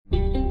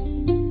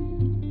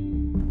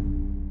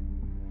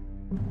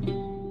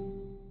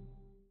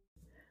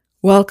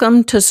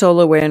Welcome to Soul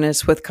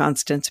Awareness with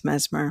Constance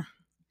Mesmer.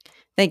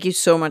 Thank you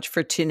so much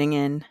for tuning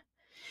in.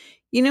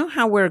 You know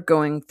how we're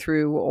going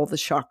through all the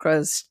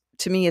chakras?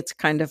 To me, it's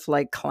kind of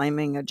like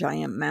climbing a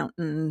giant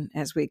mountain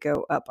as we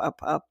go up, up,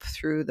 up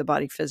through the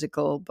body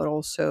physical, but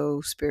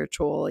also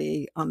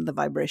spiritually on the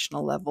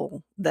vibrational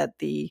level that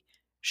the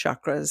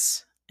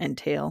chakras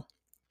entail.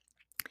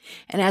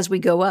 And as we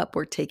go up,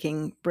 we're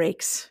taking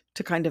breaks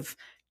to kind of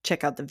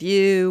check out the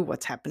view,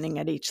 what's happening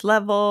at each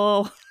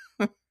level.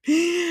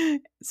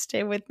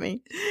 Stay with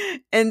me.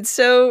 And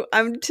so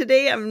I'm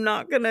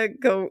not going to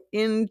go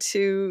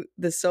into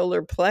the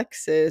solar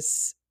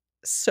plexus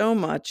so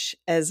much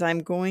as I'm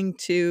going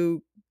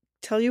to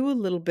tell you a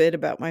little bit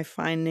about my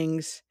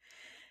findings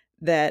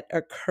that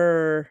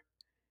occur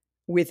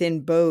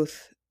within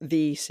both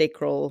the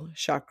sacral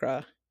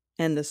chakra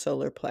and the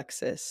solar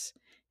plexus,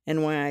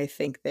 and why I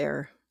think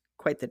they're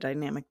quite the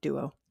dynamic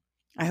duo.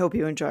 I hope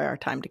you enjoy our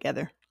time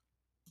together.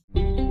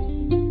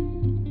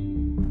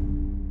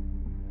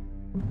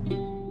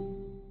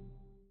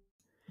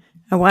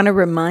 I want to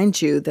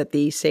remind you that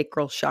the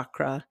sacral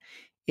chakra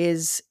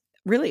is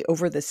really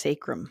over the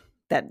sacrum,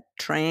 that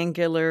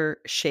triangular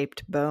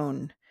shaped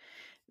bone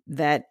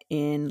that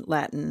in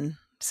Latin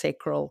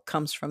sacral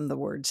comes from the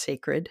word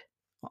sacred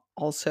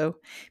also,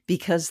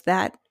 because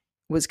that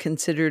was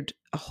considered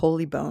a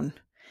holy bone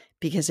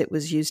because it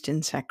was used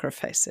in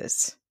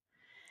sacrifices.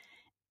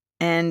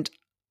 And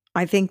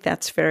I think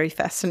that's very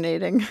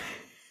fascinating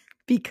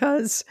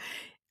because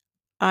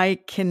I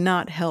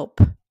cannot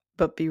help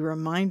but be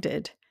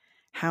reminded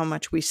how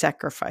much we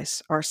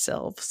sacrifice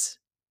ourselves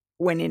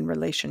when in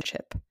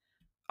relationship.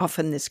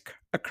 Often this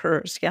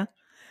occurs, yeah?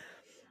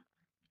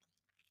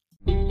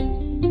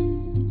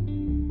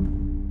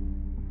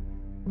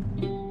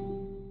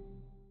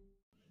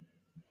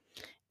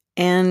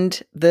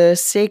 And the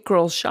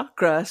sacral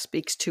chakra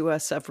speaks to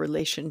us of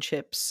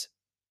relationships,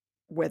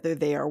 whether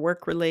they are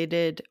work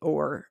related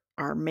or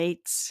our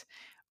mates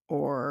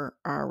or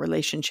our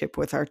relationship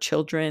with our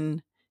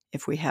children,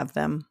 if we have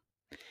them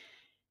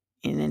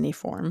in any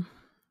form,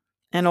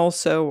 and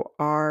also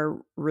our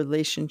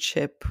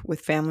relationship with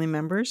family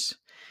members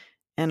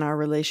and our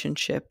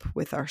relationship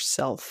with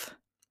ourself.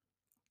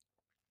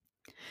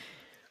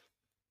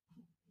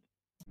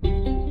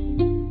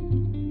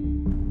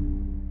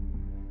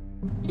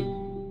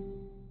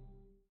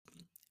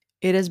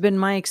 It has been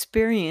my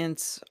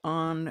experience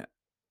on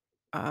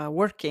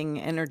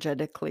working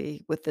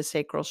energetically with the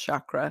sacral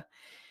chakra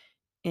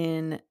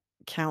in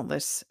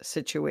countless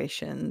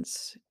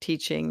situations,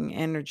 teaching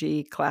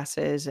energy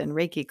classes and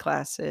Reiki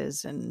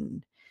classes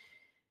and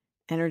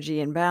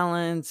energy and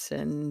balance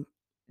and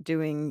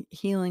doing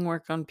healing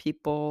work on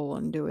people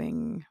and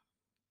doing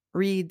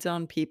reads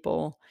on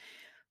people.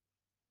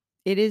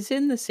 It is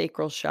in the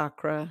sacral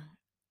chakra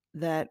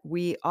that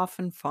we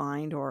often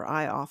find, or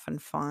I often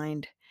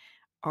find,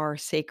 our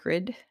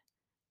sacred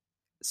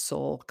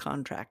soul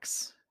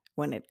contracts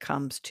when it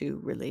comes to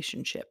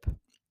relationship.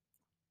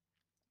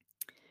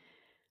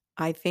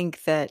 I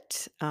think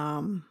that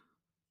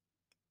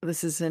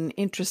this is an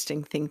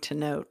interesting thing to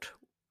note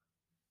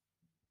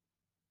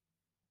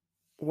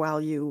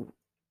while you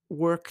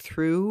work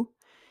through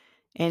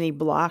any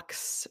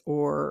blocks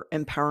or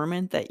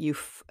empowerment that you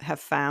have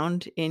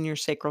found in your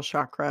sacral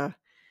chakra,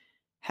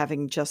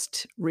 having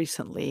just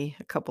recently,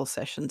 a couple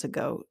sessions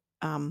ago,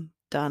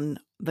 done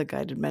the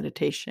guided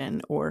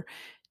meditation or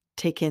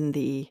taken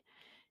the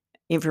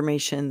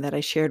information that I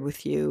shared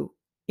with you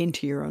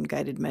into your own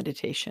guided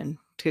meditation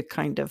to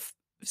kind of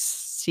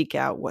seek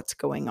out what's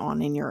going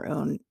on in your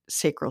own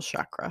sacral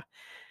chakra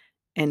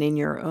and in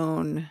your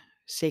own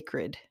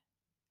sacred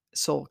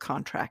soul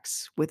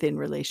contracts within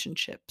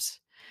relationships.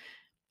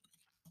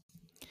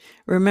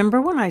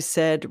 Remember when I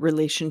said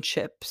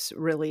relationships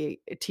really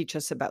teach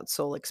us about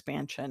soul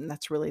expansion?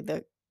 That's really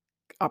the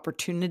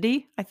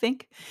opportunity, I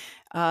think,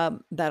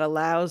 that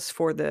allows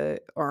for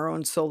our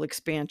own soul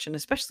expansion,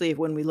 especially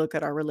when we look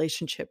at our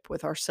relationship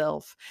with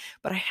ourself.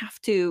 But I have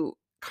to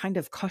kind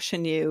of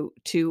caution you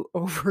to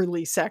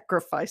overly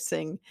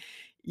sacrificing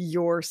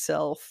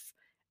yourself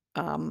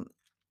um,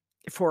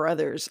 for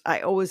others.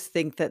 I always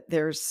think that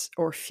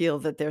or feel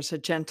that there's a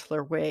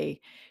gentler way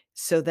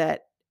so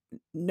that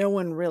no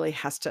one really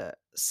has to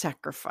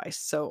sacrifice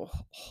so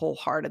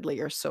wholeheartedly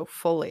or so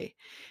fully.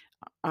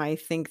 I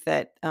think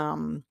that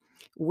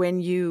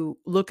when you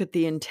look at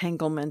the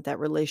entanglement that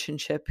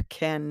relationship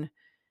can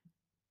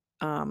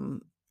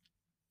um,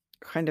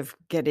 kind of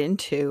get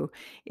into,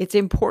 it's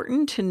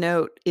important to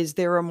note, is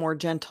there a more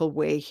gentle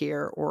way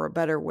here or a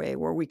better way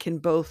where we can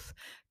both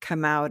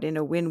come out in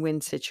a win-win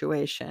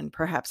situation?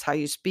 Perhaps how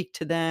you speak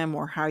to them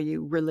or how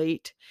you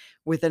relate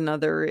with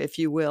another, if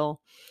you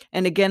will.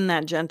 And again,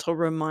 that gentle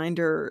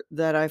reminder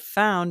that I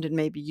found, and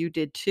maybe you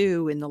did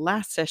too in the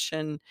last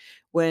session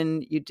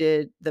when you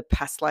did the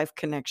past life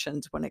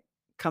connections when it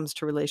comes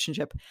to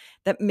relationship,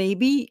 that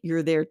maybe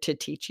you're there to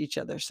teach each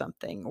other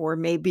something, or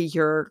maybe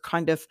you're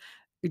kind of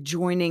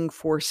joining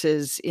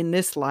forces in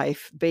this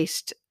life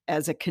based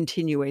as a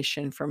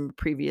continuation from a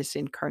previous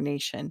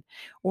incarnation,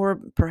 or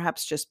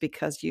perhaps just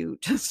because you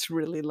just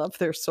really love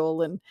their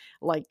soul and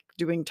like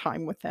doing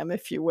time with them,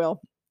 if you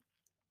will.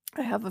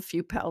 I have a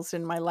few pals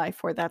in my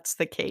life where that's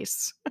the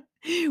case.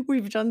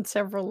 We've done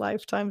several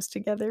lifetimes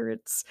together.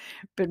 It's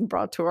been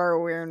brought to our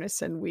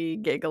awareness and we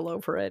giggle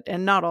over it.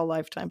 And not all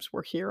lifetimes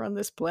were here on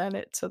this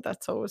planet. So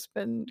that's always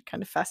been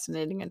kind of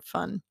fascinating and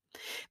fun.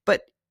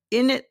 But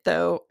in it,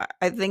 though,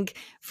 I think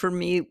for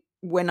me,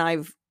 when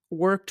I've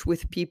worked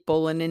with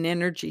people and in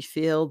energy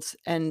fields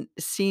and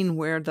seen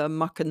where the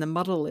muck and the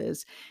muddle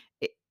is,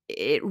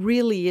 it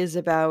really is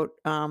about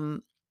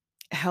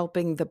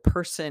helping the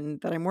person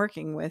that I'm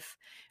working with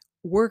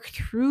work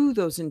through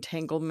those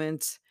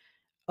entanglements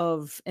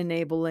of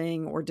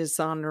enabling or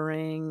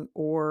dishonoring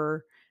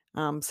or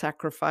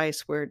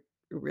sacrifice where it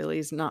really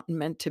is not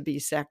meant to be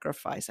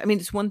sacrifice. I mean,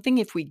 it's one thing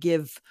if we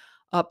give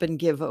up and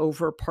give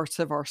over parts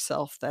of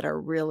ourself that are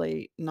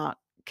really not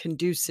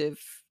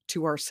conducive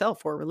to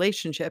ourself or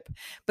relationship,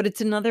 but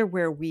it's another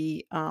where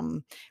we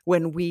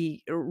when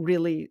we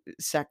really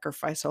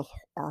sacrifice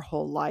our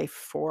whole life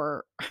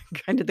for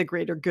kind of the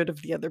greater good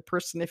of the other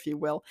person, if you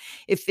will.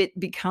 If it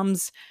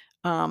becomes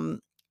um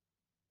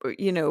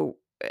you know,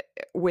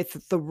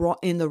 with the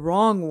in the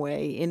wrong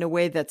way, in a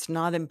way that's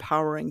not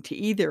empowering to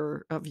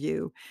either of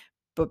you,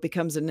 but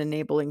becomes an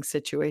enabling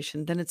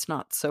situation, then it's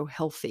not so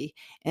healthy.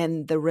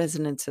 And the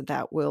resonance of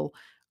that will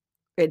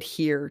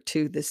adhere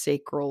to the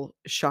sacral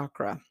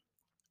chakra.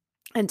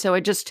 And so I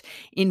just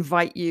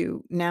invite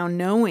you now,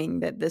 knowing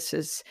that this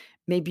is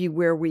maybe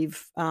where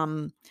we've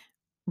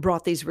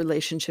brought these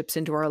relationships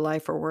into our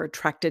life or we're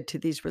attracted to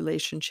these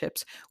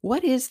relationships.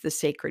 What is the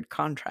sacred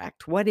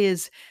contract? What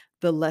is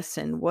the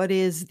lesson? What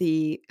is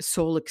the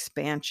soul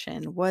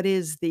expansion? What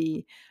is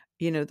the,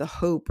 the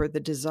hope or the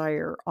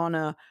desire on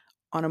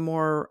a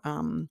more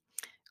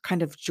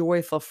kind of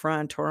joyful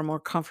front or a more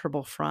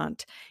comfortable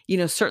front?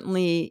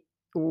 Certainly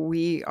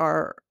we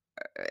are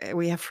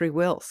we have free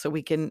will, so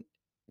we can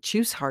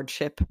choose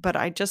hardship, but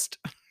I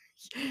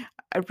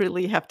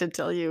really have to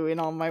tell you in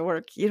all my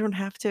work, you don't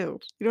have to.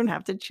 You don't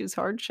have to choose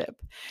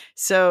hardship.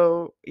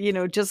 So,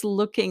 just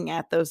looking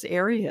at those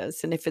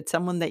areas, and if it's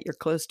someone that you're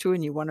close to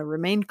and you want to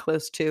remain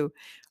close to,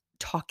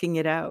 talking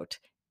it out,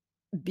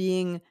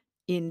 being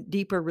in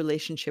deeper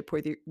relationship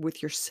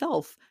with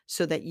yourself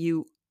so that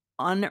you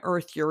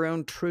unearth your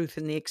own truth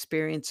in the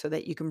experience so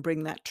that you can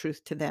bring that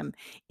truth to them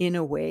in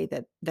a way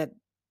that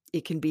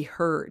it can be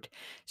heard,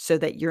 so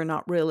that you're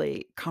not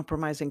really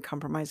compromising,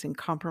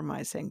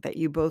 that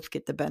you both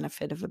get the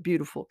benefit of a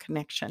beautiful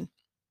connection.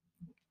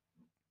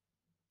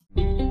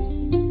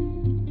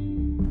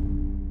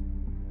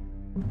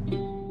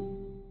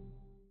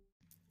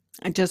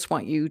 I just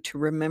want you to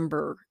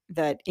remember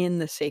that in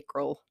the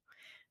sacral,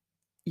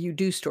 you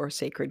do store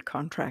sacred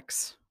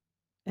contracts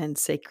and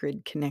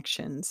sacred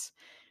connections.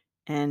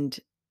 And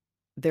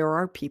there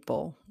are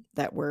people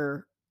that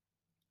we're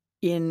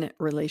in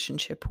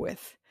relationship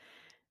with.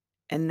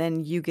 And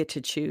then you get to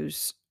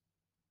choose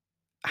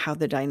how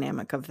the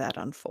dynamic of that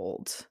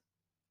unfolds.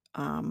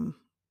 Um,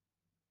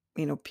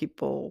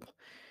 people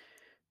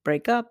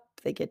break up,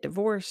 they get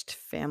divorced,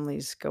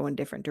 families go in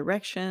different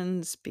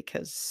directions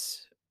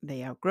because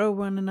they outgrow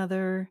one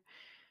another.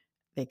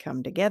 They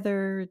come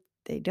together,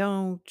 they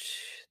don't,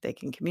 they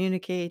can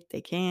communicate,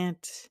 they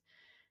can't.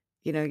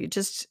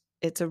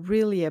 It's a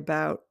really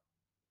about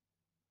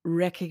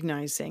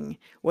recognizing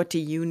what do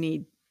you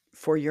need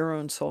for your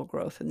own soul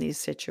growth in these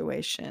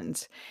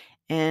situations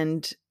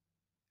and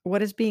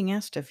what is being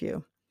asked of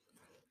you.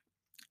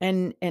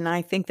 And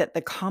I think that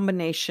the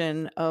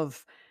combination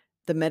of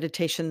the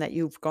meditation that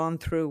you've gone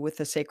through with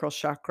the sacral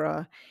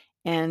chakra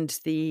and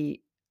the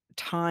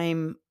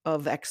time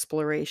of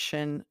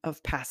exploration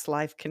of past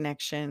life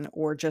connection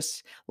or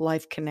just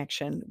life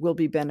connection will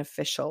be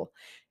beneficial,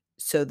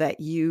 so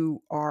that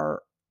you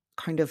are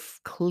kind of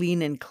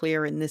clean and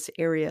clear in this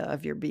area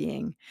of your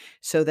being,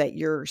 so that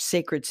your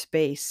sacred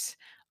space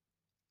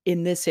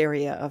in this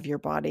area of your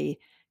body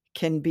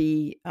can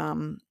be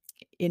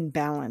in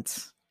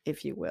balance,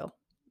 if you will.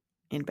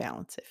 In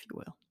balance, if you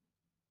will.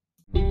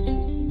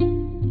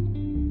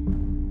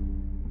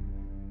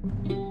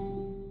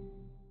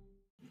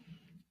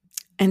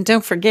 And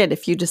don't forget,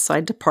 if you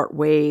decide to part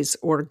ways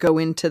or go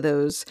into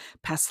those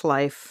past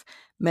life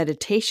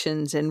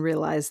meditations and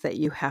realize that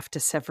you have to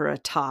sever a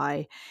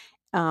tie,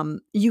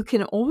 you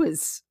can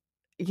always,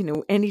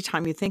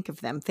 anytime you think of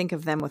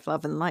them with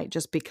love and light,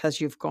 just because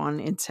you've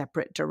gone in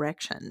separate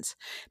directions,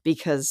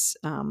 because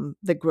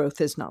the growth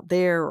is not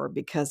there, or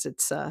because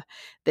that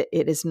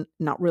it is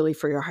not really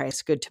for your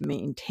highest good to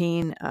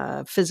maintain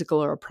a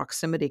physical or a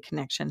proximity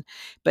connection.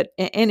 But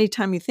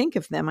anytime you think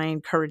of them, I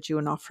encourage you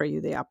and offer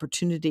you the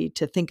opportunity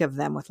to think of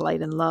them with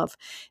light and love,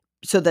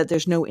 so that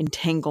there's no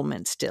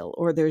entanglement still,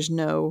 or there's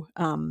no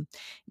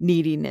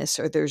neediness,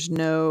 or there's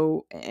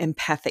no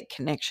empathic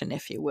connection,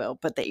 if you will,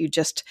 but that you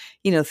just,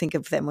 think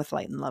of them with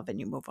light and love and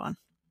you move on.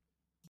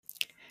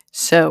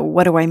 So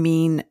what do I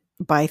mean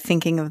by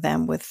thinking of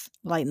them with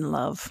light and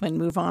love and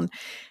move on?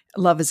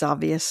 Love is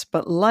obvious,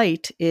 but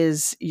light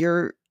is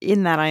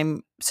in that,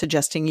 I'm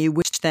suggesting you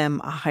wish them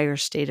a higher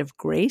state of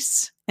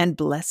grace and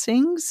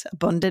blessings,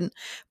 abundant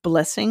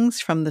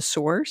blessings from the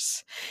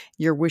source.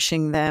 You're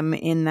wishing them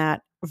in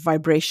that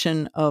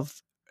vibration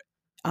of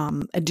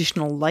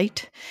additional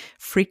light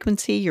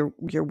frequency.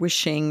 You're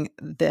wishing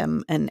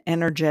them an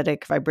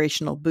energetic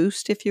vibrational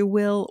boost, if you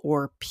will,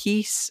 or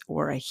peace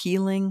or a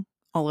healing.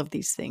 All of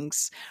these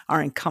things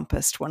are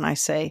encompassed when I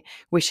say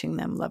wishing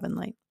them love and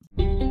light.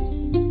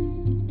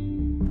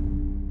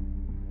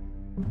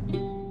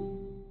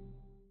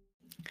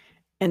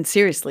 And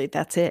seriously,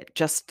 that's it.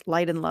 Just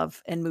light and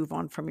love and move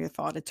on from your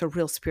thought. It's a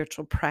real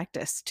spiritual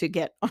practice to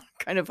get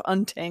kind of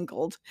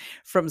untangled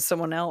from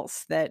someone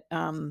else that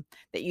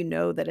you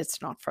know that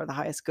it's not for the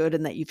highest good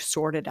and that you've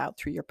sorted out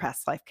through your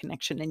past life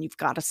connection and you've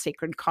got a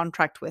sacred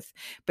contract with,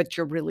 but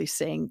you're really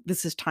saying,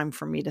 this is time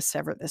for me to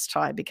sever this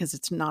tie because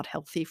it's not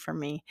healthy for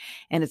me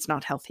and it's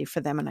not healthy for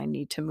them and I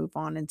need to move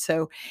on. And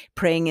so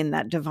praying in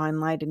that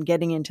divine light and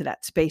getting into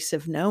that space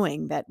of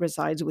knowing that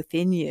resides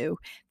within you,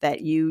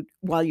 that you,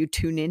 while you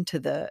tune into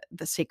the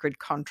sacred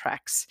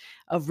contracts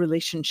of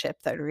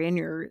relationship that are in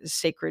your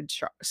sacral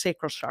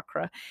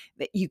chakra,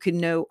 that you can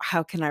know,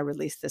 how can I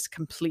release this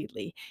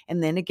completely?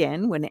 And then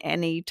again, when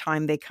any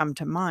time they come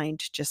to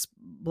mind, just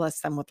bless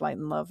them with light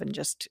and love and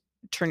just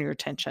turn your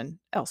attention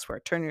elsewhere,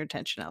 turn your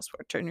attention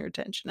elsewhere, turn your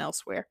attention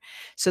elsewhere,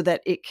 so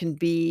that it can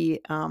be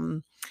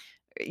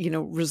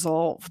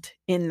resolved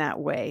in that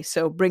way.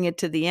 So bring it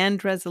to the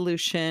end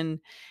resolution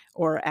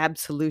or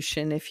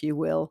absolution, if you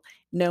will,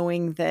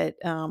 knowing that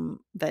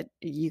that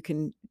you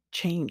can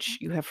change.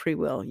 You have free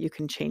will. You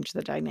can change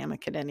the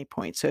dynamic at any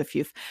point. So if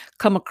you've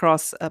come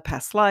across a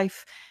past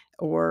life,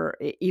 or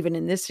even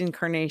in this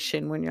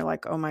incarnation, when you're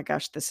like, oh my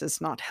gosh, this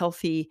is not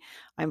healthy.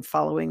 I'm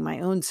following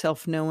my own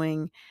self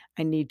knowing.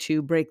 I need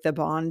to break the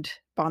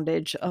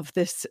bondage of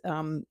this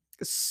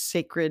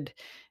sacred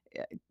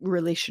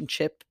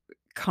relationship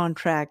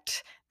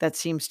contract that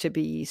seems to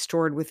be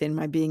stored within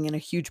my being and a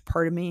huge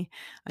part of me.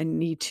 I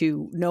need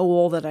to know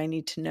all that I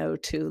need to know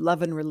to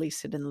love and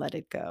release it and let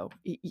it go.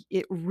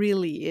 It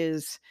really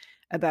is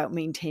about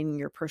maintaining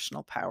your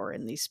personal power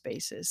in these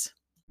spaces.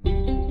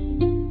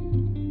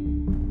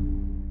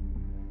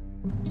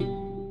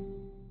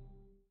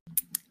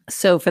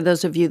 So, for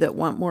those of you that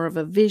want more of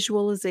a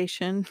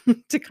visualization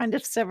to kind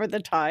of sever the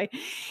tie,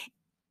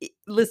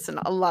 listen,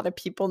 a lot of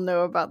people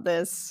know about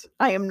this.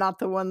 I am not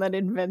the one that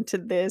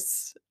invented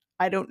this.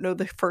 I don't know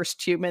the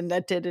first human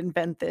that did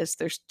invent this.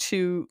 There's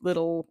two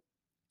little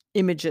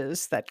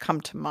images that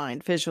come to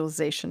mind,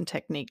 visualization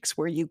techniques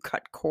where you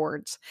cut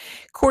cords.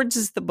 Cords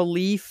is the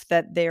belief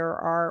that there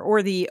are,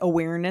 or the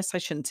awareness, I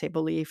shouldn't say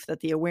belief,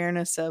 that the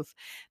awareness of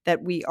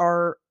that we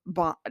are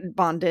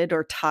bonded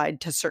or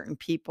tied to certain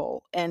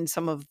people. And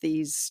some of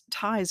these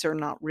ties are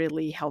not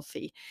really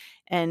healthy.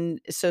 And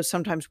so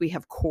sometimes we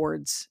have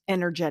cords,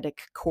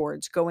 energetic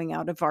cords going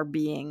out of our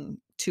being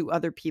to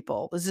other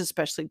people. This is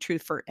especially true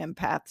for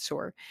empaths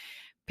or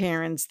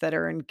parents that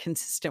are in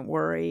consistent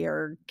worry,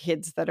 or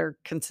kids that are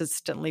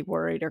consistently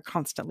worried or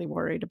constantly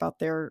worried about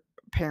their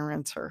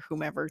parents or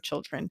whomever,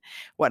 children,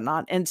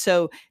 whatnot. And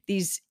so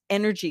these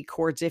energy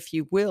cords, if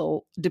you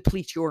will,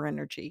 deplete your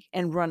energy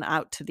and run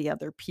out to the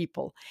other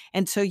people.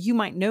 And so you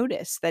might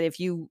notice that if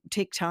you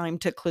take time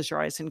to close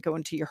your eyes and go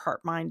into your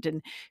heart mind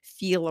and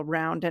feel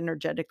around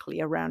energetically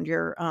around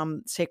your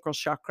sacral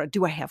chakra,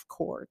 do I have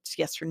cords?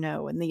 Yes or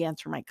no? And the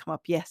answer might come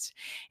up yes.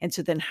 And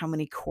so then how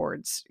many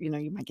chords? You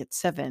might get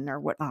 7 or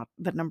whatnot,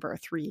 the number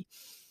of 3.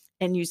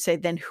 And you say,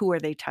 then who are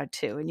they tied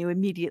to? And you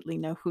immediately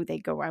know who they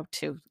go out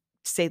to.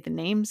 Say the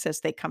names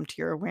as they come to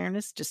your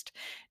awareness. Just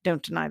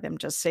don't deny them.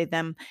 Just say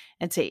them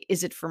and say,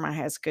 is it for my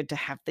highest good to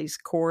have these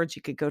chords?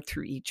 You could go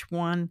through each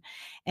one.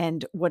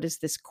 And what is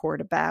this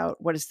chord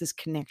about? What is this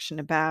connection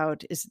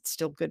about? Is it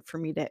still good for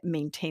me to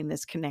maintain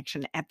this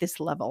connection at this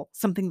level?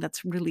 Something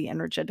that's really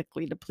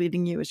energetically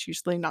depleting you is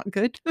usually not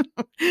good.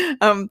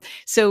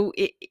 So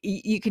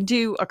you can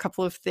do a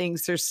couple of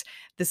things. There's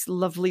this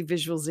lovely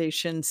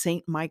visualization,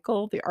 Saint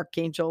Michael, the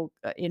archangel,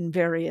 in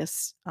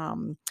various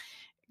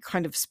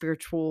kind of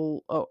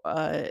spiritual,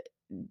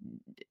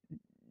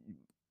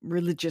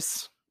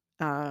 religious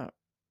uh,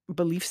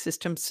 belief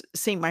systems.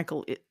 Saint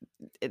Michael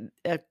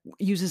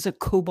uses a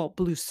cobalt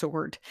blue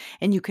sword,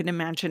 and you can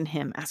imagine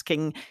him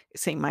asking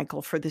Saint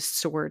Michael for this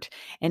sword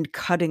and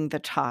cutting the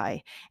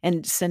tie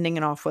and sending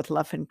it off with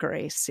love and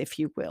grace, if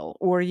you will.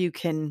 Or you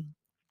can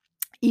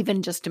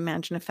even just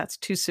imagine, if that's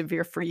too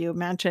severe for you,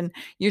 imagine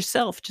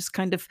yourself just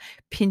kind of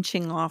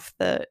pinching off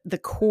the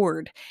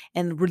cord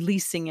and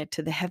releasing it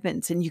to the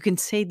heavens. And you can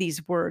say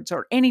these words,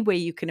 or any way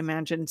you can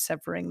imagine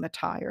severing the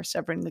tie or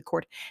severing the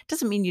cord.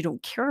 Doesn't mean you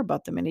don't care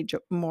about them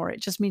anymore. It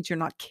just means you're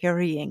not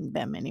carrying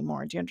them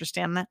anymore. Do you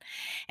understand that?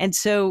 And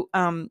so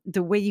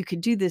the way you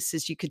could do this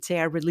is you could say,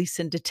 I release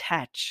and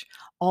detach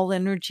all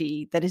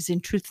energy that is in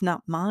truth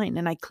not mine,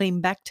 and I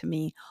claim back to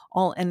me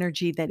all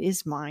energy that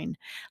is mine.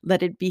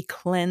 Let it be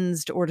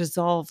cleansed erased or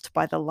dissolved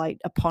by the light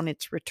upon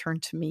its return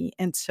to me.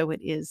 And so it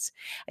is.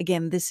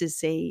 Again, this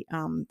is a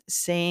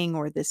saying,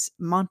 or this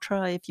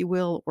mantra, if you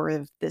will, or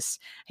if this,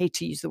 I hate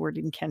to use the word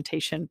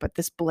incantation, but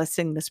this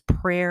blessing, this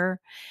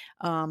prayer,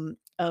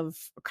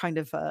 of kind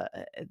of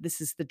this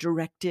is the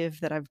directive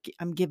that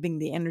I'm giving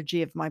the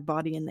energy of my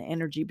body and the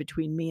energy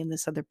between me and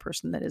this other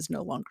person that is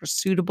no longer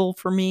suitable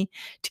for me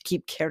to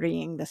keep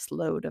carrying this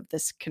load of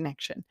this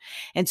connection.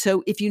 And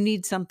so if you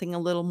need something a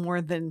little more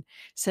than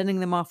sending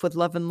them off with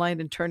love and light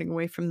and turning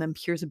away from them,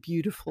 here's a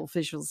beautiful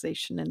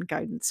visualization and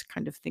guidance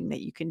kind of thing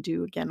that you can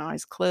do. Again,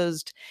 eyes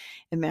closed,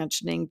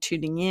 imagining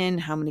tuning in.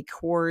 How many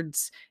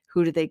chords?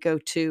 Who do they go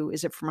to?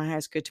 Is it for my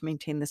highest good to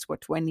maintain this?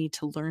 What do I need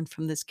to learn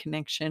from this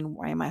connection?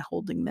 Why am I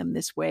holding them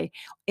this way?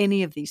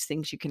 Any of these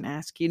things you can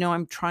ask.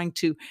 I'm trying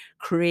to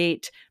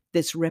create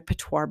this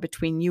repertoire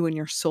between you and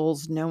your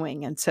soul's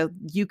knowing. And so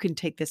you can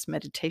take this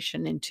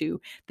meditation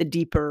into the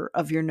deeper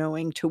of your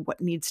knowing, to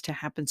what needs to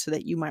happen so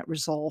that you might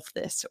resolve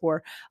this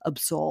or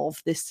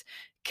absolve this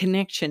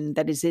connection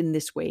that is in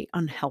this way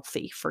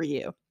unhealthy for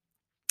you,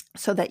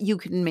 so that you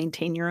can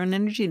maintain your own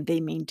energy, they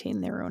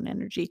maintain their own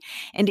energy.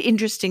 And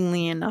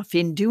interestingly enough,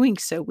 in doing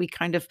so, we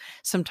kind of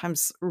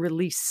sometimes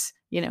release.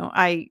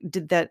 I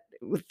did that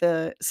with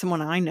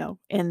someone I know,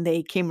 and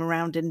they came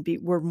around and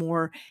were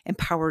more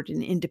empowered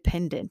and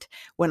independent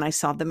when I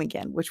saw them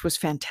again, which was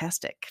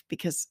fantastic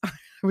because I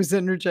was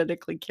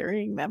energetically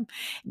carrying them.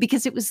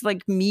 Because it was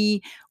like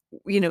me,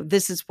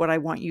 this is what I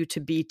want you to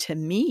be to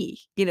me.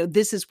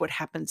 This is what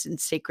happens in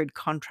sacred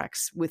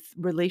contracts with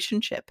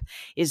relationship,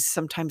 is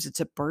sometimes it's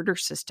a barter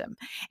system.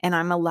 And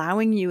I'm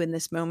allowing you in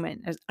this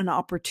moment as an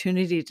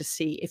opportunity to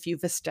see if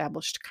you've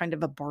established kind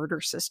of a barter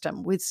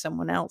system with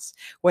someone else,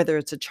 whether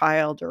it's a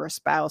child or a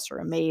spouse or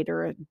a mate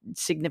or a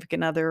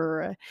significant other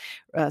or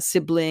a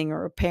sibling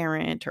or a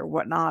parent or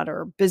whatnot,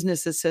 or a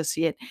business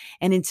associate.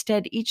 And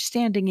instead, each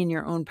standing in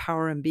your own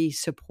power and be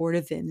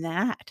supportive in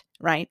that,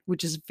 right?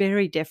 Which is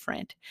very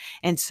different.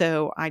 And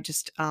so I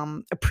just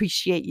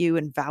appreciate you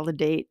and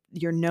validate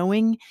your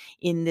knowing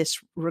in this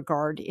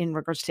regard, in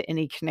regards to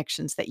any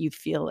connections that you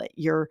feel at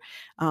your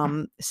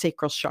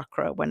sacral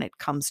chakra when it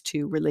comes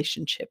to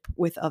relationship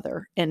with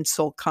other and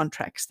soul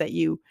contracts that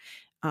you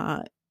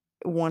uh,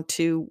 want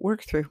to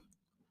work through.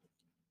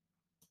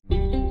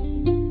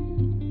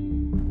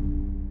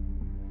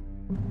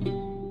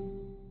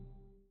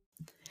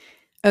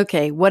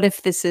 Okay, what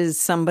if this is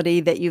somebody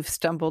that you've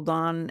stumbled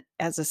on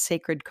as a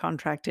sacred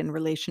contract in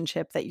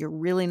relationship that you're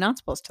really not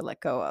supposed to let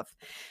go of?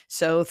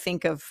 So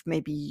think of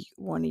maybe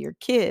one of your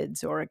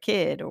kids or a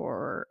kid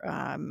or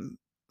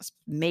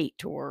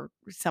mate or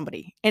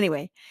somebody.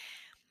 Anyway,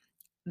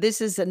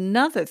 this is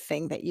another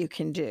thing that you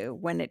can do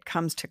when it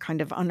comes to kind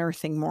of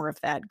unearthing more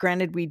of that.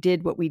 Granted, we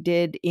did what we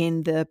did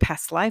in the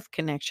past life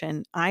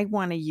connection. I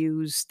want to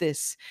use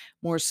this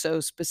more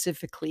so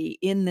specifically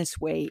in this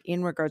way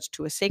in regards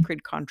to a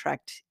sacred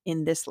contract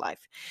in this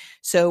life.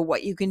 So,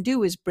 what you can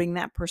do is bring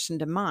that person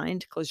to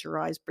mind, close your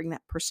eyes, bring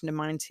that person to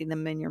mind, see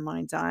them in your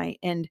mind's eye,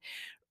 and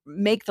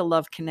make the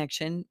love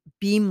connection,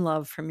 beam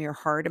love from your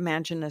heart.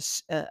 Imagine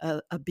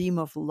a beam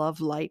of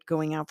love light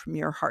going out from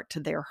your heart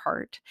to their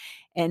heart,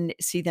 and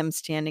see them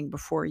standing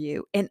before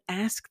you, and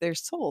ask their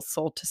soul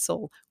to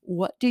soul,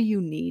 what do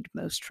you need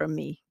most from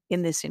me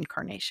in this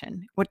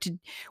incarnation?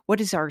 What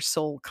is our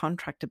soul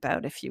contract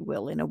about, if you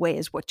will, in a way,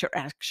 is what you're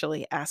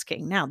actually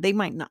asking. Now, they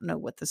might not know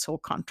what the soul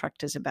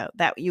contract is about.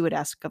 That you would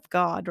ask of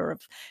God or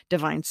of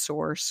divine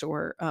source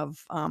or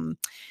of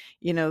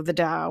the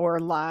Tao or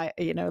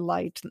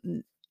light,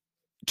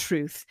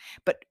 truth.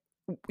 But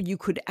you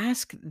could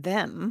ask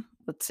them,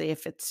 let's say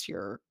if it's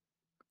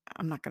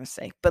I'm not going to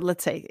say, but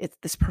let's say it's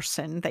this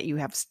person that you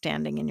have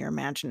standing in your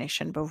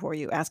imagination before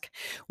you. Ask,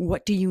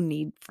 what do you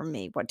need from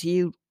me? What do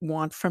you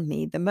want from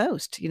me the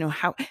most?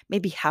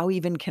 How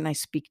even can I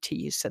speak to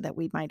you so that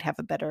we might have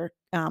a better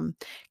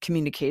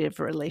communicative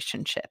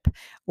relationship?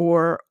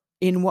 Or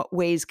in what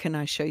ways can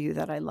I show you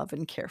that I love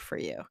and care for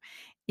you?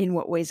 In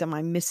what ways am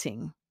I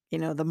missing,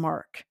 the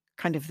mark?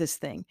 Kind of this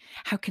thing.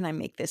 How can I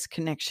make this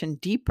connection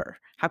deeper?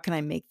 How can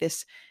I make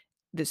this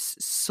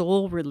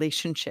soul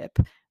relationship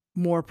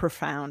more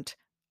profound,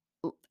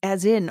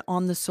 as in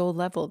on the soul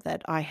level,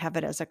 that I have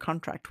it as a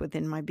contract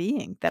within my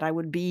being, that I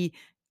would be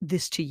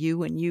this to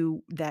you and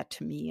you that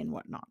to me and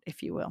whatnot,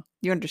 if you will.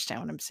 You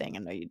understand what I'm saying? I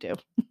know you do.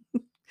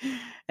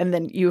 And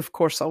then you, of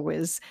course,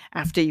 always,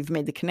 after you've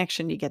made the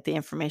connection, you get the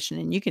information,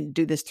 and you can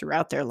do this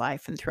throughout their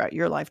life and throughout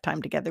your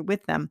lifetime together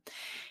with them.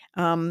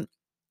 Um,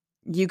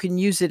 you can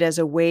use it as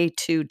a way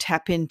to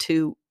tap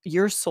into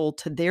your soul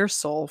to their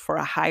soul for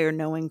a higher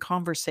knowing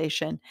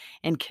conversation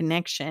and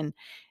connection.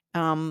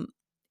 Um,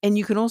 and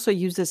you can also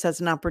use this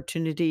as an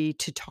opportunity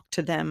to talk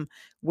to them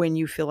when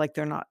you feel like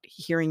they're not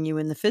hearing you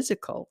in the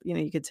physical.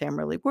 You could say, I'm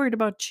really worried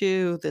about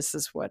you. This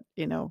is what,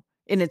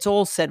 and it's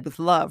all said with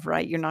love,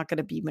 right? You're not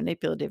gonna be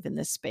manipulative in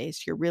this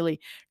space. You're really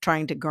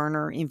trying to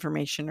garner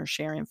information or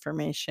share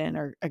information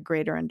or a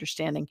greater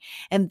understanding.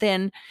 And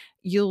then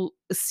you'll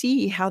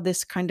see how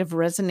this kind of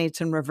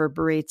resonates and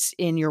reverberates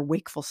in your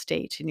wakeful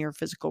state, in your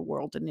physical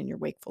world and in your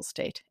wakeful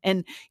state.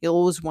 And you'll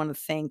always want to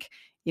thank,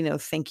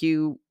 thank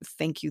you,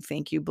 thank you,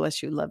 thank you,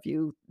 bless you, love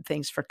you.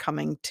 Thanks for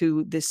coming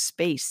to this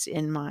space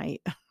in my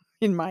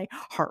in my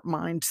heart,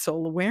 mind,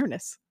 soul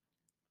awareness.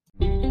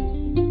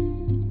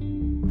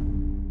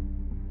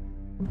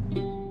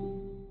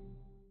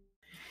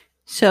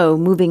 So,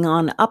 moving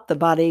on up the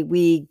body,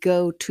 we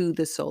go to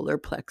the solar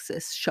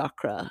plexus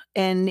chakra.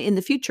 And in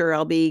the future,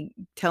 I'll be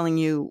telling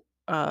you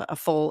a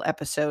full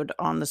episode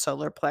on the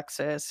solar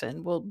plexus,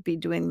 and we'll be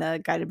doing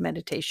the guided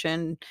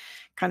meditation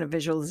kind of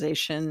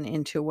visualization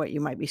into what you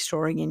might be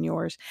storing in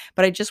yours.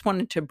 But I just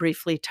wanted to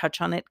briefly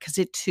touch on it because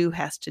it too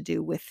has to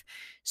do with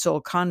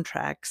soul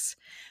contracts.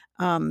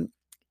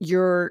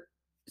 Your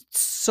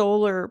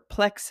solar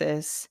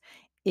plexus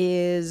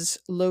is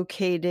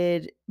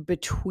located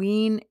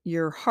between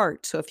your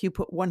heart. So if you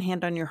put one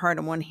hand on your heart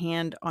and one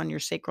hand on your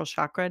sacral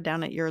chakra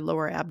down at your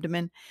lower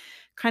abdomen,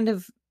 kind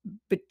of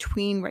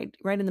between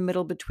right in the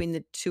middle between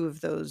the two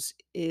of those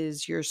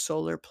is your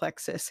solar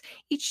plexus.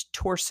 Each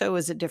torso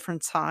is a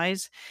different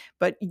size,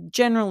 but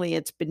generally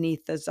it's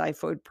beneath the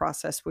xiphoid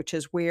process, which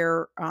is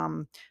where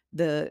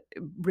the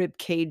rib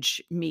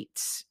cage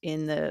meets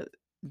in the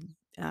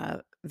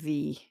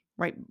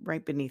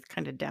right beneath,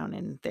 kind of down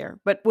in there.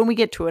 But when we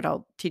get to it,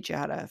 I'll teach you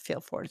how to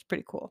feel for it. It's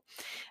pretty cool.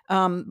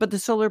 But the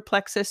solar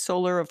plexus,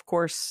 solar, of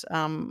course,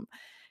 from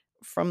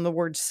the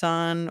word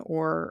sun,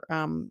 or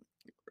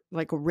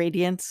like a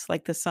radiance,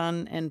 like the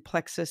sun, and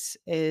plexus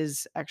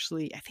is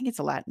actually, I think it's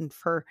Latin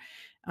for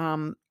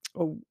um,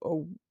 a,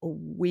 a, a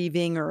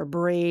weaving or a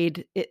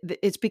braid.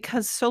 It's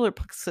because solar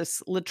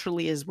plexus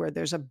literally is where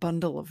there's a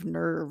bundle of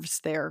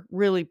nerves there,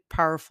 really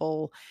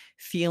powerful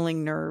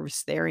feeling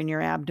nerves there in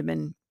your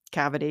abdomen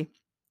cavity.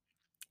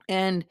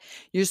 And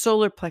your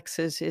solar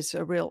plexus is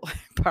a real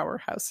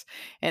powerhouse.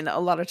 And a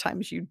lot of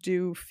times you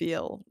do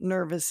feel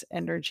nervous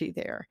energy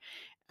there.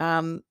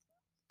 Um,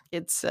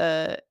 it's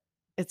a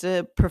it's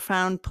a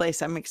profound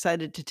place. I'm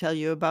excited to tell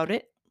you about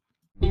it.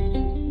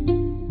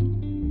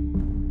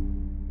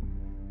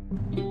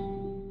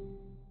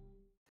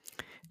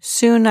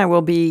 Soon I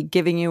will be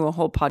giving you a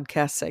whole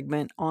podcast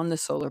segment on the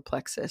solar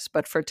plexus,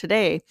 but for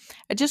today,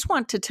 I just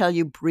want to tell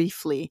you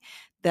briefly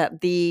that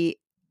the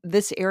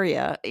this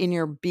area in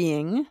your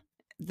being,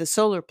 the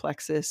solar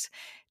plexus,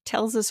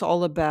 tells us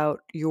all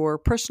about your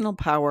personal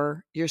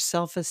power, your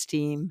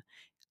self-esteem,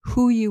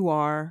 who you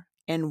are,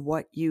 and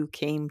what you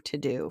came to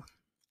do.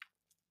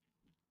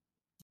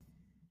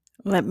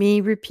 Let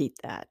me repeat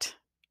that.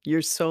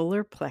 Your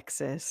solar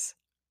plexus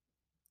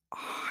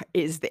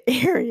is the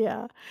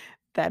area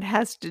that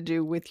has to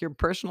do with your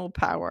personal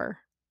power,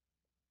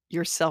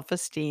 your self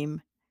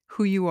esteem,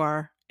 who you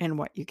are, and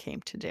what you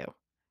came to do.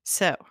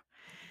 So,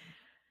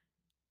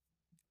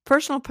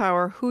 personal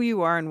power, who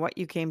you are, and what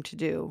you came to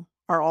do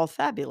are all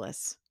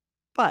fabulous,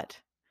 but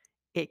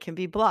it can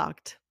be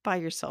blocked by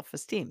your self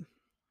esteem.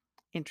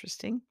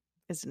 Interesting,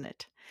 isn't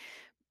it?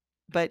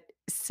 But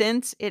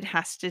since it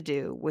has to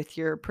do with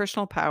your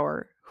personal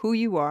power, who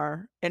you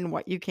are, and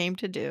what you came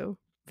to do,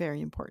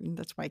 very important.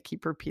 That's why I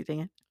keep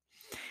repeating it.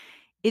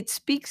 It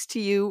speaks to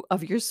you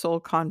of your soul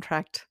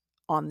contract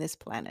on this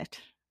planet.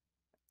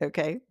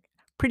 Okay?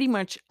 Pretty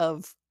much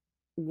of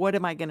what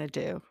am I going to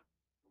do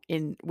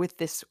in with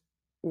this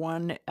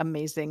one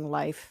amazing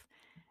life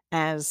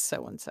as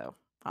so and so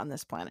on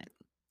this planet?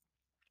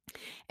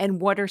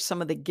 And what are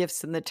some of the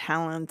gifts and the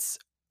talents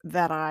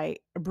that I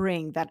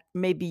bring that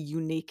may be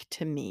unique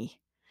to me?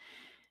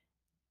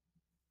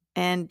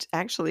 And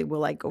actually,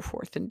 will I go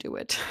forth and do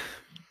it?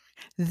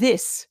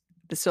 This,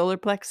 the solar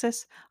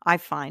plexus, I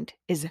find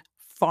is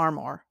far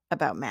more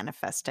about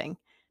manifesting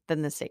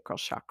than the sacral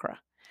chakra.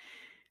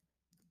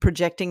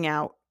 Projecting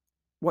out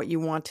what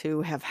you want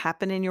to have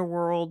happen in your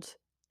world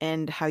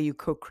and how you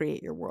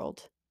co-create your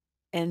world.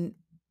 And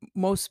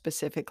most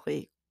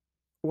specifically,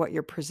 what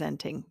you're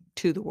presenting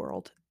to the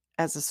world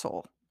as a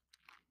soul.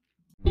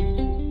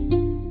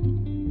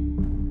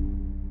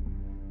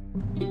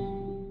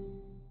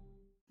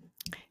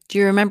 Do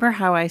you remember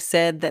how I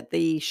said that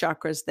the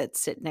chakras that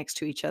sit next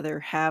to each other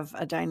have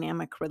a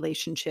dynamic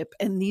relationship?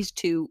 And these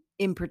two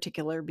in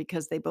particular,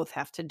 because they both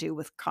have to do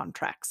with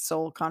contracts,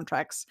 soul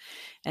contracts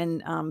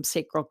and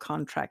sacred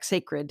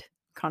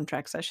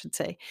contracts, I should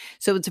say.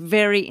 So it's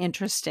very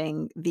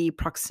interesting the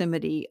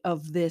proximity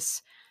of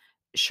this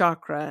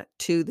chakra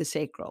to the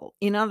sacral.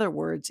 In other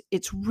words,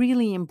 it's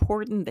really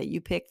important that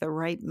you pick the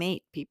right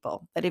mate,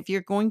 people. That if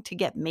you're going to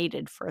get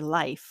mated for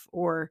life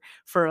or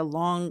for a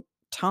long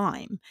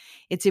time,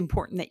 it's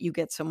important that you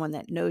get someone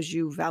that knows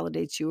you,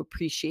 validates you,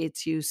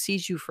 appreciates you,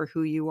 sees you for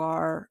who you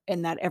are,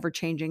 and that ever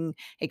changing,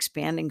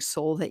 expanding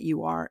soul that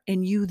you are,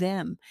 and you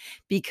them,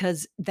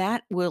 because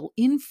that will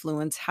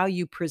influence how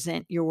you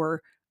present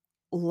your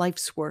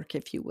life's work,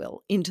 if you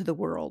will, into the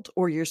world,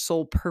 or your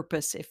soul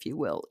purpose, if you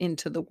will,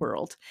 into the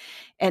world.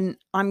 And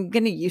I'm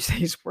going to use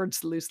these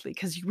words loosely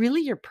because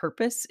really your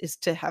purpose is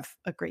to have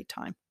a great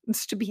time.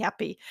 It's to be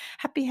happy,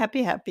 happy,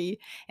 happy, happy,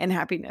 and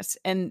happiness.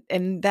 And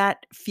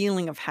that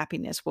feeling of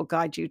happiness will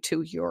guide you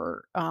to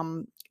your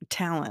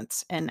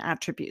talents and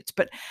attributes.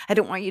 But I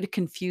don't want you to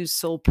confuse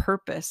soul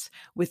purpose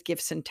with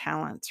gifts and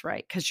talents,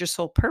 right? Because your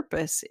soul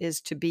purpose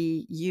is to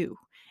be you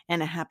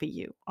and a happy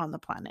you on the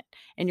planet.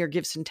 And your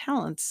gifts and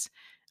talents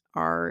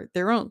are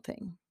their own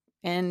thing.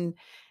 And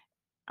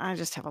I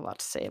just have a lot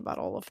to say about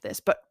all of this.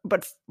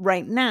 But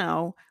right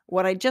now,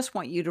 what I just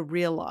want you to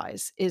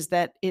realize is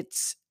that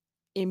it's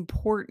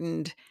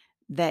important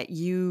that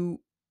you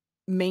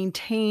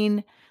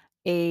maintain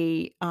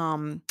a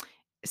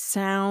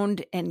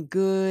sound and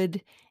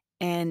good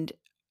and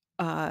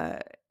uh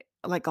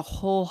like a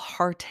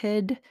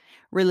wholehearted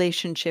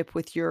relationship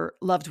with your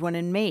loved one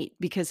and mate,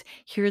 because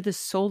here the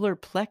solar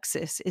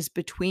plexus is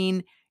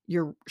between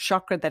your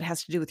chakra that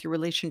has to do with your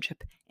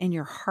relationship and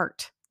your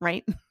heart,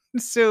 right?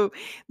 So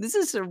this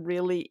is a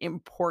really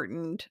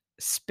important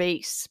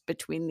space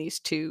between these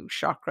two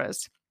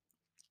chakras.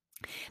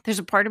 There's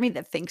a part of me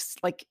that thinks,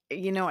 like,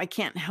 I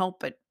can't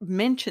help but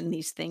mention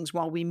these things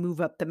while we move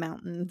up the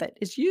mountain that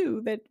is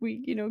you, that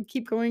we,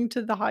 keep going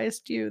to the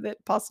highest you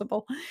that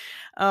possible.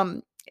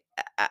 Um,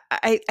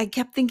 I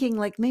kept thinking,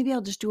 like, maybe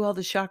I'll just do all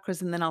the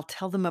chakras and then I'll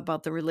tell them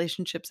about the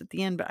relationships at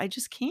the end, but I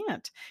just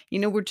can't.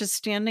 We're just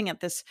standing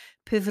at this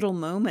pivotal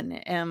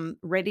moment,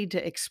 ready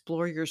to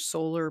explore your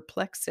solar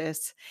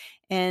plexus.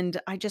 And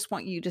I just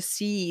want you to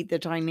see the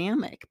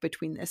dynamic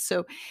between this.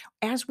 So,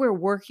 as we're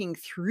working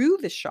through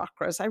the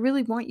chakras, I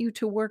really want you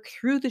to work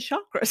through the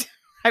chakras.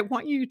 I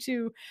want you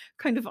to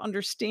kind of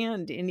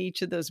understand in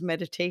each of those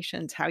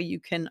meditations how you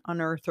can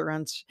unearth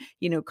or,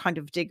 kind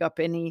of dig up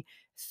any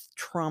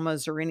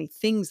traumas or any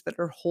things that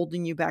are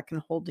holding you back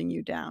and holding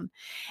you down.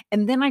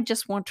 And then I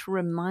just want to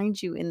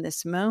remind you in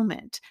this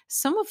moment,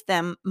 some of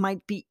them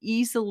might be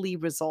easily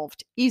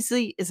resolved.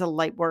 Easily is a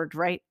light word,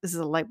 right? This is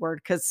a light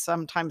word because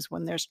sometimes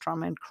when there's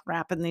trauma and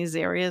crap in these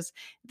areas,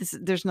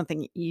 there's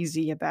nothing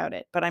easy about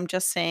it. But I'm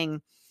just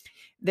saying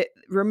that,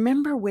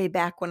 remember way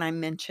back when I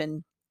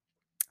mentioned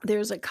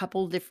there's a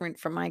couple different,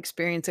 from my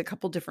experience, a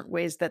couple different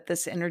ways that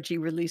this energy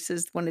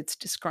releases when it's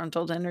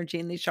disgruntled energy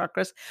in these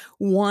chakras.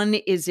 One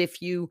is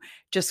if you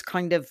just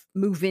kind of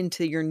move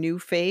into your new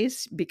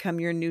phase, become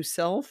your new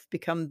self,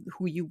 become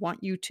who you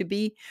want you to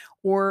be,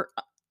 or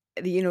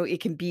it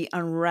can be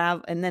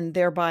unravel, and then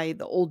thereby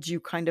the old you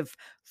kind of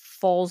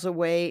falls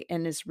away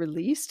and is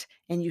released,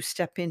 and you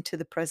step into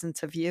the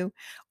presence of you.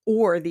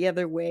 Or the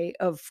other way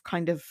of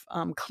kind of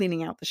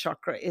cleaning out the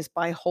chakra is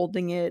by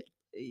holding it,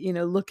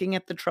 looking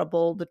at the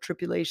trouble, the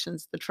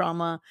tribulations, the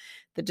trauma,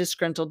 the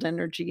disgruntled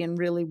energy, and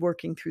really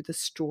working through the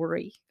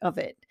story of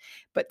it.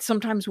 But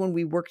sometimes when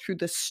we work through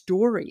the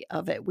story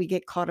of it, we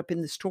get caught up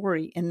in the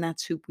story, and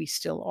that's who we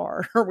still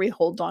are, or we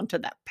hold on to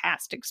that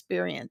past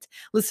experience.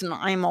 Listen,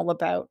 I'm all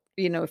about,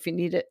 if you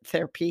need it,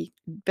 therapy,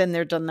 been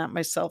there, done that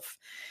myself.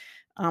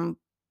 Um,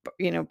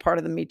 part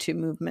of the Me Too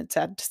movement,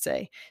 sad to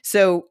say.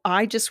 So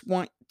I just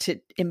want to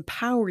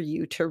empower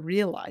you to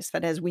realize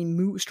that as we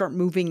start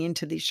moving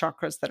into these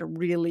chakras that are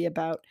really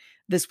about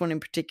this one in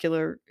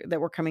particular,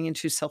 that we're coming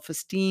into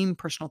self-esteem,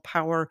 personal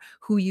power,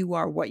 who you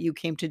are, what you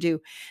came to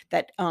do,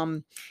 that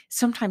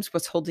sometimes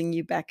what's holding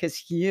you back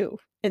is you.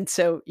 And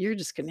so you're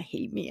just going to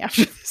hate me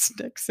after this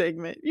next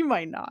segment. You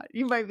might not.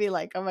 You might be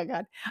like, oh my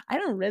God, I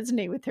don't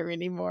resonate with her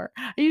anymore.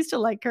 I used to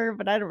like her,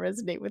 but I don't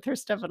resonate with her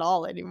stuff at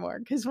all anymore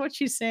because what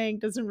she's saying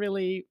doesn't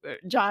really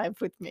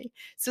jive with me.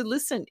 So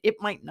listen, it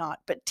might not,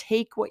 but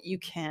take what you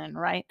can,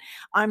 right?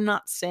 I'm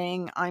not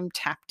saying I'm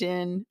tapped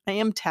in. I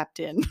am tapped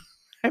in.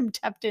 I'm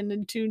tapped in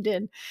and tuned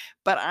in,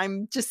 but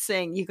I'm just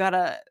saying you got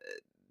to,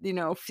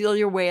 feel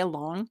your way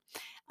along.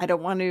 I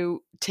don't want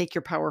to take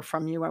your power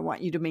from you. I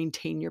want you to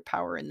maintain your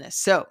power in this.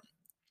 So,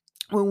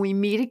 when we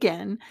meet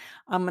again,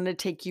 I'm gonna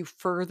take you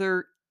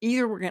further.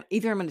 Either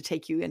I'm gonna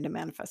take you into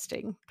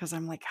manifesting because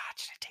I'm like, God,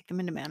 should I take them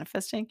into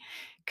manifesting?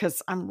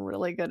 Because I'm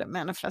really good at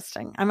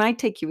manifesting. I might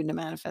take you into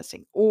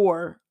manifesting,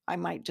 or I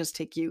might just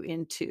take you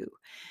into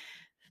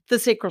the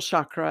sacral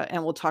chakra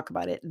and we'll talk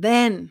about it.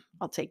 Then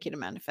I'll take you to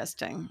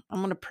manifesting. I'm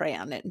gonna pray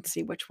on it and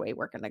see which way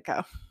we're gonna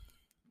go.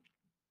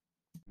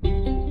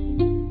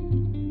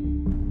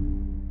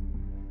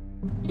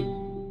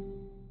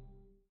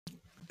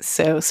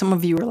 So some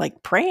of you are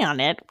like, pray on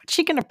it? What's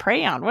she gonna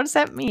pray on? What does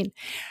that mean?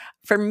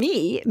 For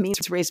me, it means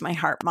to raise my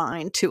heart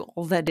mind to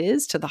all that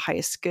is, to the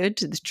highest good,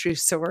 to the true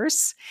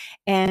source,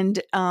 and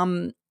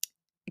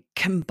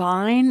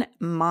combine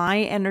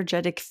my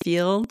energetic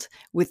field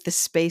with the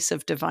space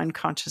of divine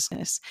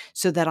consciousness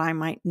so that I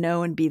might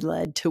know and be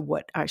led to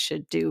what I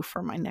should do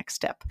for my next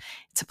step.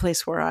 It's a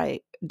place where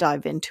I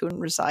dive into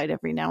and reside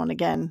every now and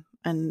again,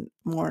 and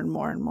more and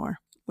more and more,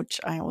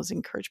 which I always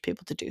encourage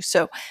people to do.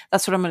 So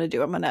that's what I'm going to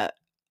do. I'm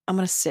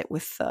gonna sit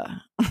with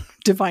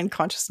divine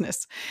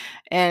consciousness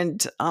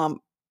and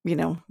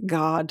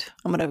God.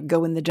 I'm gonna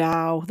go in the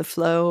Tao, the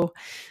flow,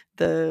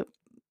 the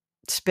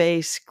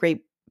space,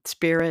 great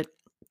spirit,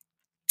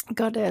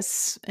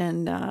 goddess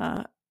and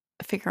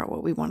figure out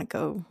what we want to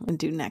go and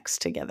do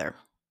next together.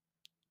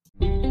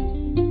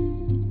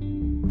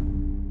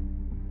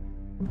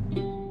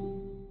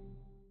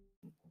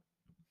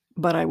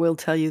 But I will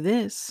tell you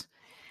this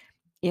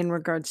in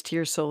regards to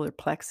your solar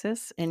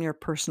plexus and your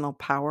personal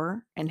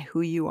power and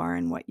who you are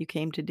and what you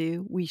came to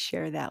do, we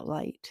share that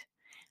light,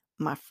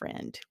 my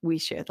friend. We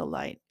share the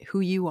light.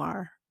 Who you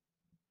are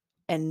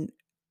and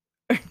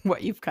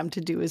what you've come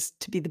to do is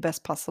to be the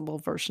best possible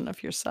version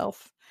of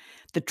yourself,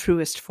 the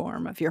truest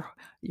form of your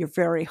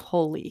very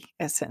holy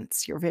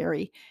essence, your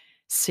very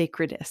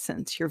sacred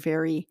essence, your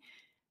very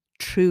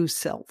true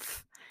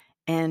self,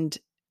 and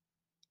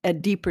a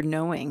deeper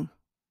knowing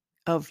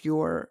of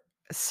your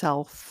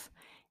self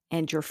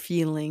and your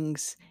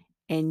feelings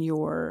and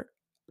your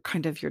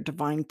kind of your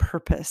divine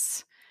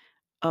purpose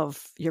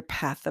of your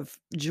path of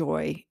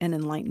joy and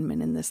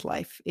enlightenment in this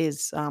life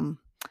is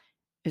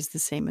the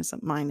same as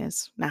mine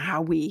is. Now,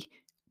 how we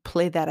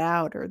play that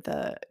out or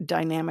the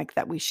dynamic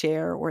that we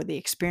share or the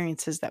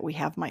experiences that we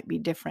have might be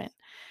different,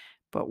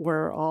 but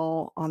we're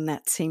all on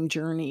that same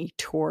journey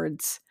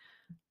towards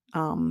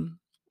um,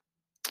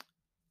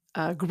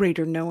 a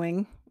greater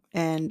knowing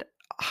and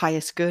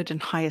highest good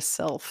and highest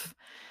self.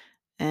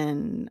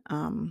 And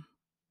I'm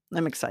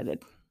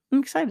excited. I'm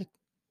excited.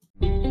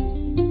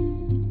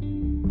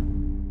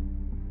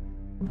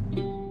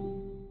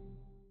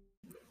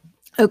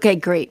 Okay,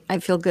 great. I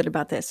feel good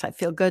about this. I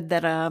feel good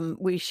that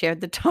we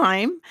shared the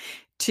time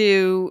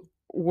to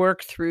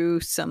work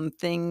through some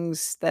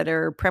things that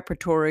are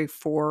preparatory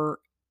for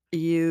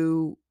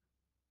you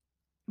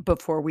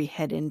before we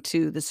head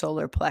into the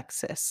solar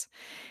plexus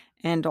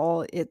and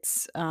all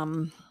its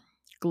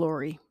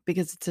glory,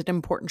 because it's an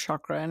important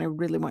chakra and I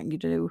really want you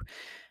to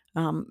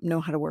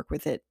know how to work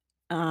with it.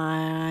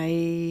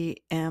 I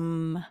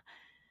am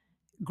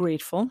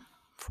grateful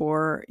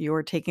for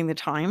your taking the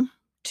time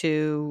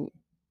to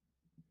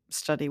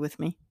study with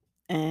me,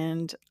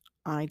 and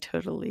I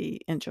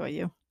totally enjoy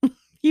you.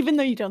 Even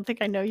though you don't think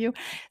I know you,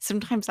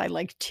 sometimes I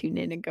like tune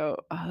in and go,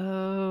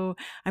 "Oh,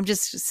 I'm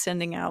just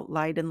sending out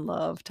light and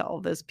love to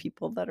all those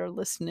people that are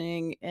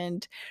listening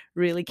and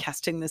really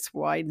casting this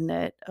wide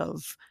net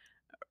of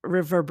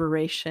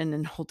reverberation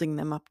and holding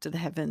them up to the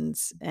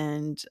heavens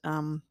and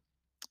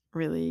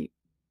really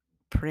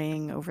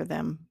praying over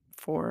them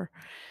for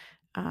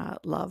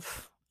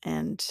love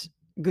and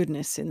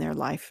goodness in their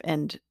life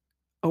and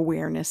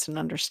awareness and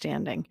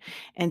understanding."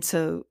 And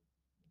so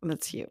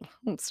that's you.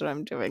 That's what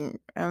I'm doing.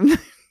 I'm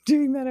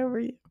doing that over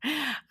you.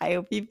 I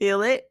hope you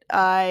feel it.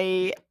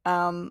 I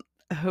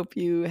hope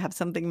you have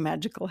something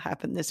magical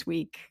happen this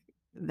week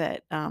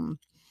that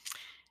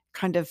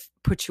kind of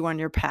puts you on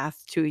your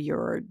path to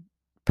your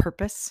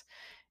purpose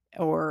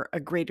or a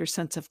greater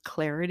sense of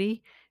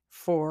clarity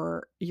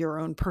for your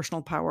own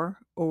personal power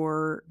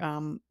or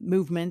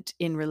movement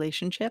in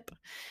relationship.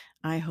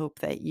 I hope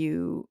that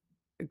you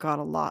got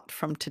a lot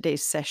from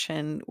today's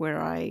session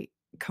where I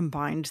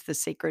combined the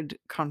sacred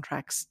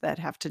contracts that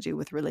have to do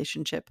with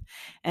relationship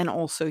and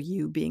also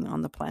you being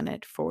on the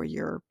planet for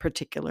your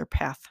particular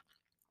path.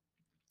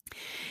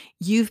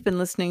 You've been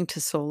listening to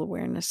Soul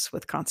Awareness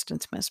with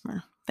Constance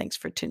Mesmer. Thanks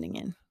for tuning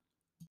in.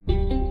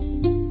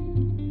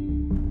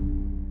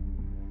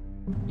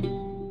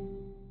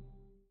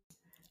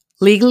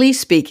 Legally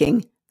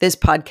speaking, this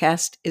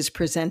podcast is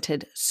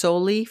presented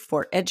solely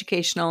for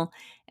educational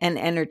and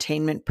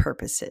entertainment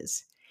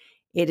purposes.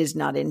 It is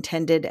not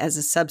intended as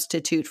a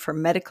substitute for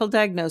medical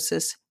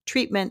diagnosis,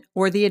 treatment,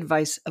 or the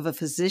advice of a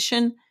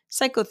physician,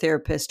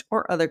 psychotherapist,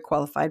 or other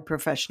qualified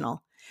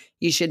professional.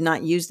 You should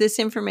not use this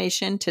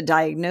information to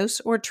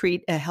diagnose or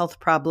treat a health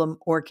problem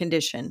or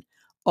condition.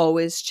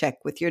 Always check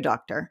with your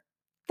doctor.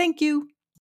 Thank you.